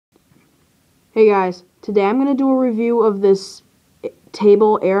Hey guys, today I'm going to do a review of this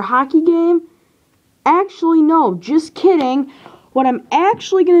table air hockey game. Actually, no, just kidding. What I'm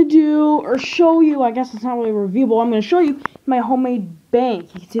actually going to do, or show you, I guess it's not really a review, but I'm going to show you my homemade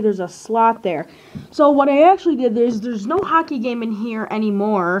bank. You can see there's a slot there. So what I actually did, there's no hockey game in here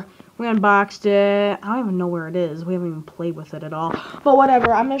anymore. We unboxed it. I don't even know where it is. We haven't even played with it at all. But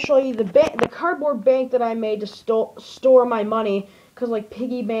whatever, I'm going to show you the cardboard bank that I made to store my money. Because, like,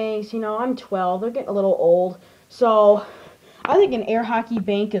 piggy banks, you know, I'm 12. They're getting a little old. So, I think an air hockey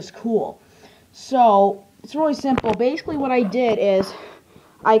bank is cool. So, it's really simple. Basically, what I did is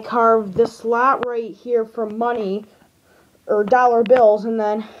I carved this slot right here for money, or dollar bills, and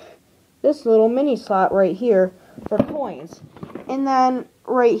then this little mini slot right here for coins. And then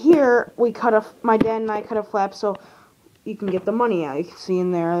right here, my dad and I cut a flap so you can get the money out. You can see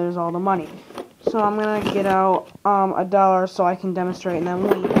in there, there's all the money. So I'm going to get out a dollar so I can demonstrate, and then I'm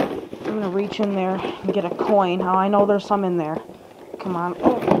going to reach in there and get a coin. Oh, I know there's some in there. Come on.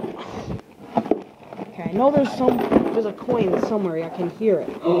 Oh. Okay, I know there's a coin somewhere. I can hear it.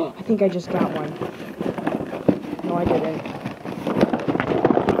 Oh, I think I just got one. No, I didn't.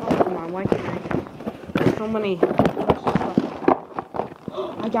 Oh, come on, why can't I? There's so many.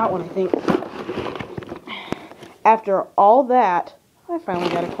 I got one, I think. After all that, I finally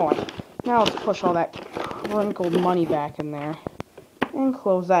got a coin. Now let's push all that crinkled money back in there and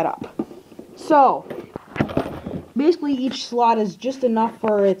close that up. So, basically each slot is just enough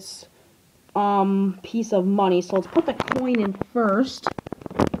for its piece of money. So let's put the coin in first.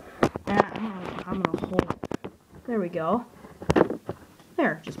 I'm gonna hold. There we go.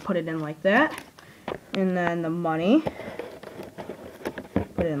 There, just put it in like that. And then the money.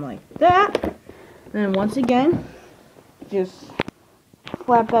 Put it in like that. And then once again, just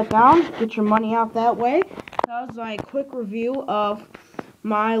flap that down, get your money out that way. That was my quick review of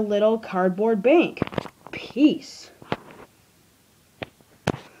my little cardboard bank. Peace.